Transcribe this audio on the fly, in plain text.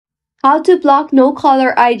How to block no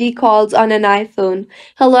caller ID calls on an iPhone.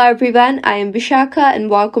 Hello everyone, I am Vishaka and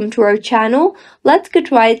welcome to our channel. Let's get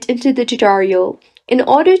right into the tutorial. In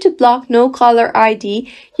order to block no caller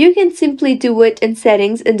ID, you can simply do it in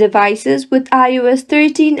settings in devices with iOS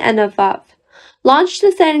 13 and above. Launch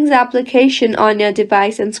the settings application on your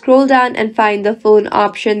device and scroll down and find the phone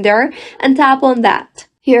option there and tap on that.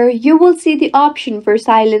 Here you will see the option for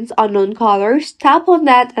silence unknown callers. Tap on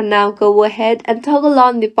that and now go ahead and toggle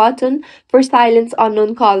on the button for silence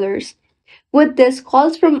unknown callers. With this,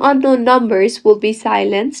 calls from unknown numbers will be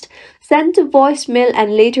silenced, sent to voicemail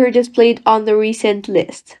and later displayed on the recent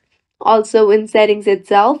list. Also in settings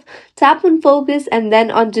itself, tap on focus and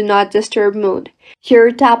then on do not disturb mode.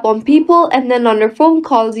 Here tap on people and then under phone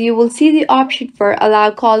calls you will see the option for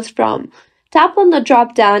allow calls from. Tap on the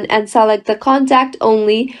drop down and select the contact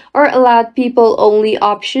only or allowed people only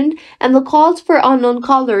option and the calls for unknown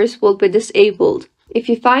callers will be disabled. If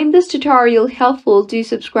you find this tutorial helpful, do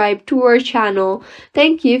subscribe to our channel.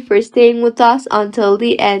 Thank you for staying with us until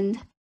the end.